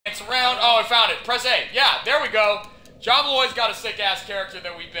Oh, I found it. Press A. Yeah, there we go. John Malloy's got a sick-ass character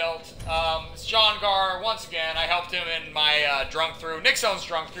that we built. It's John Gar. Once again, I helped him in my drunk through. Nick Zone's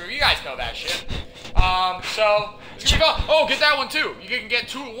drunk through. You guys know that shit. So, here we go. Oh, get that one too. You can get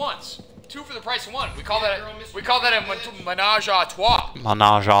 2 at once. 2 for the price of 1. We call that a menage a trois.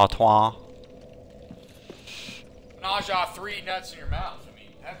 Menage a trois. Menage a 3 nuts in your mouth. I mean,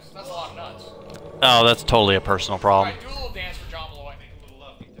 that's a lot of nuts. Oh, that's totally a personal problem. Alright, do a little dance for John Malloy.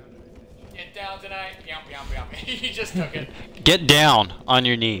 Get down tonight. Yum, yum, yum. He just took it. Get down on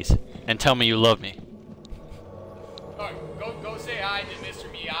your knees and tell me you love me. Alright, go say hi to Mr.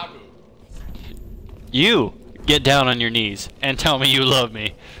 Miyagi. You get down on your knees and tell me you love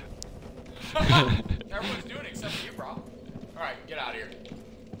me. Everyone's doing it except for you, bro. Alright, get out of here.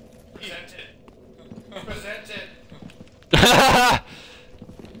 Present it. Present it.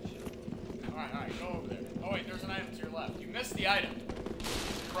 Alright, go over there. Oh wait, there's an item to your left. You missed the item.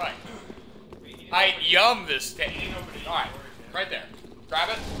 Right. I yum this steak. Alright, right there. Grab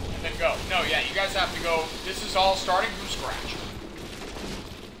it, and then go. No, yeah, you guys have to go. This is all starting from scratch.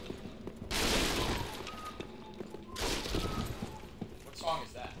 What song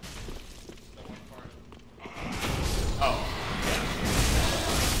is that? Oh.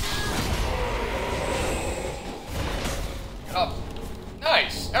 Yeah. Up.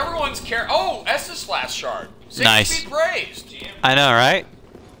 Nice. Everyone's Oh, Estus Flash Shard. 6 Nice. feet raised. I know, right?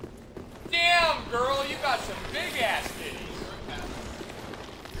 Damn, girl, you got some big ass titties.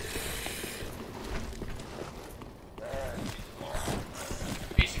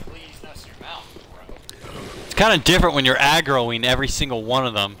 Basically, he's nuts in your mouth, bro. It's kind of different when you're aggroing every single one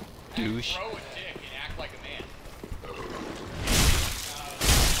of them, douche. Throw a dick and act like a man.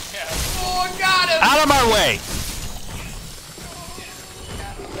 Yeah. Oh, got him! Out of my way!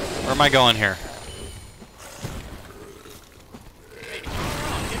 Where am I going here?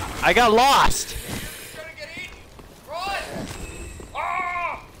 I got lost! You're gonna get eaten! Run!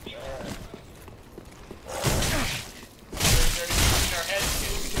 Ah! They're using their heads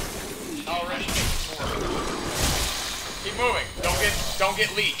already. Keep moving. Don't get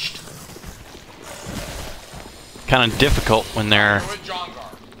leeched. Kind of difficult when they're... Go with John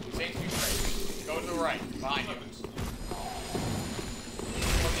Gar. Same speed rate. Go to the right. Behind you.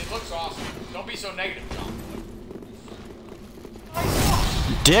 It looks awesome. Don't be so negative, John.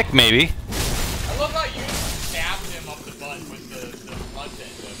 Dick, maybe. I love how you stabbed him up the butt with the front end.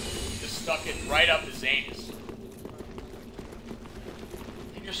 You just stuck it right up his anus.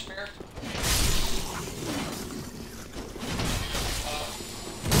 In your spare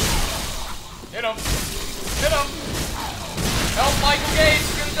hit him! Hit him! Help Michael Gates!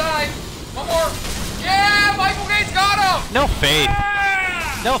 He's gonna die! One more! Yeah! Michael Gates got him! No faith.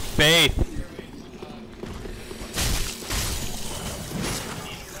 Yeah! No faith.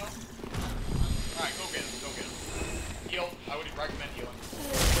 Alright, go get him. Go get him. Heal. I would recommend healing.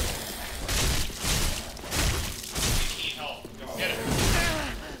 Need help. Get him.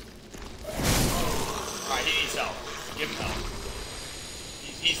 Alright, he needs help. Give him help.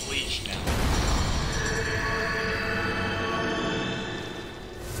 He's leeched now.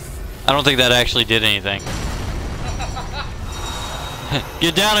 I don't think that actually did anything.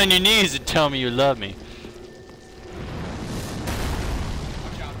 Get down on your knees and tell me you love me.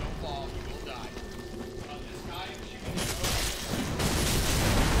 Watch out, don't fall. You will die. This guy,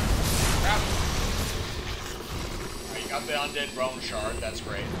 grab him. Alright, you got the undead bone shard. That's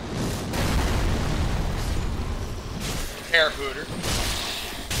great. Hair hooter.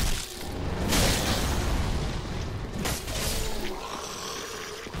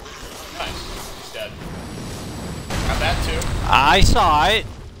 Nice. He's dead. Got that too. I saw it.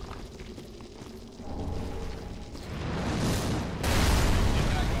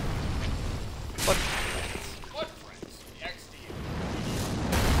 What? What friends? The XD.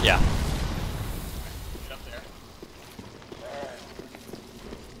 Yeah. Get up there.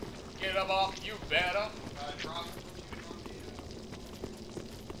 Get up off. You better. Drop.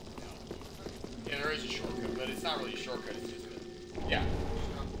 Yeah, there is a shortcut, but it's not really a shortcut. It's just a, yeah.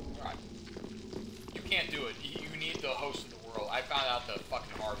 Alright. You can't do it. You need the host of the world. I found out the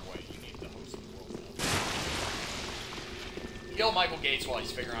fucking hard way. You need the host of the world. Kill Michael Gates while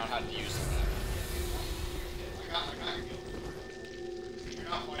he's figuring out how to use the ladder. You're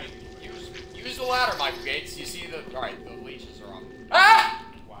not fighting. Use the ladder, Michael Gates. You see the... Alright, the leashes are on. Ah!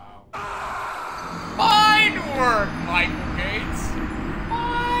 Wow. Fine work, Michael Gates.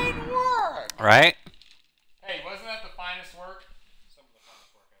 Fine work. Right? Hey, wasn't that the finest work? Some of the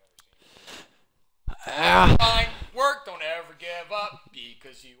finest work I've ever seen. Fine work, don't ever give up,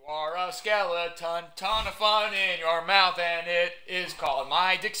 because you are a skeleton. Ton of fun in your mouth, and it is called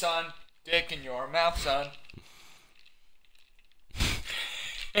My Dick Son. Dick in your mouth, son.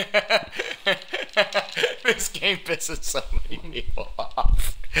 This game pisses so many people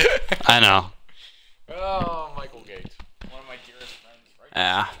off. I know. Oh, Michael Gates. One of my dearest friends. Right?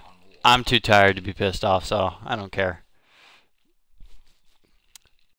 Yeah. I'm too tired to be pissed off, so I don't care.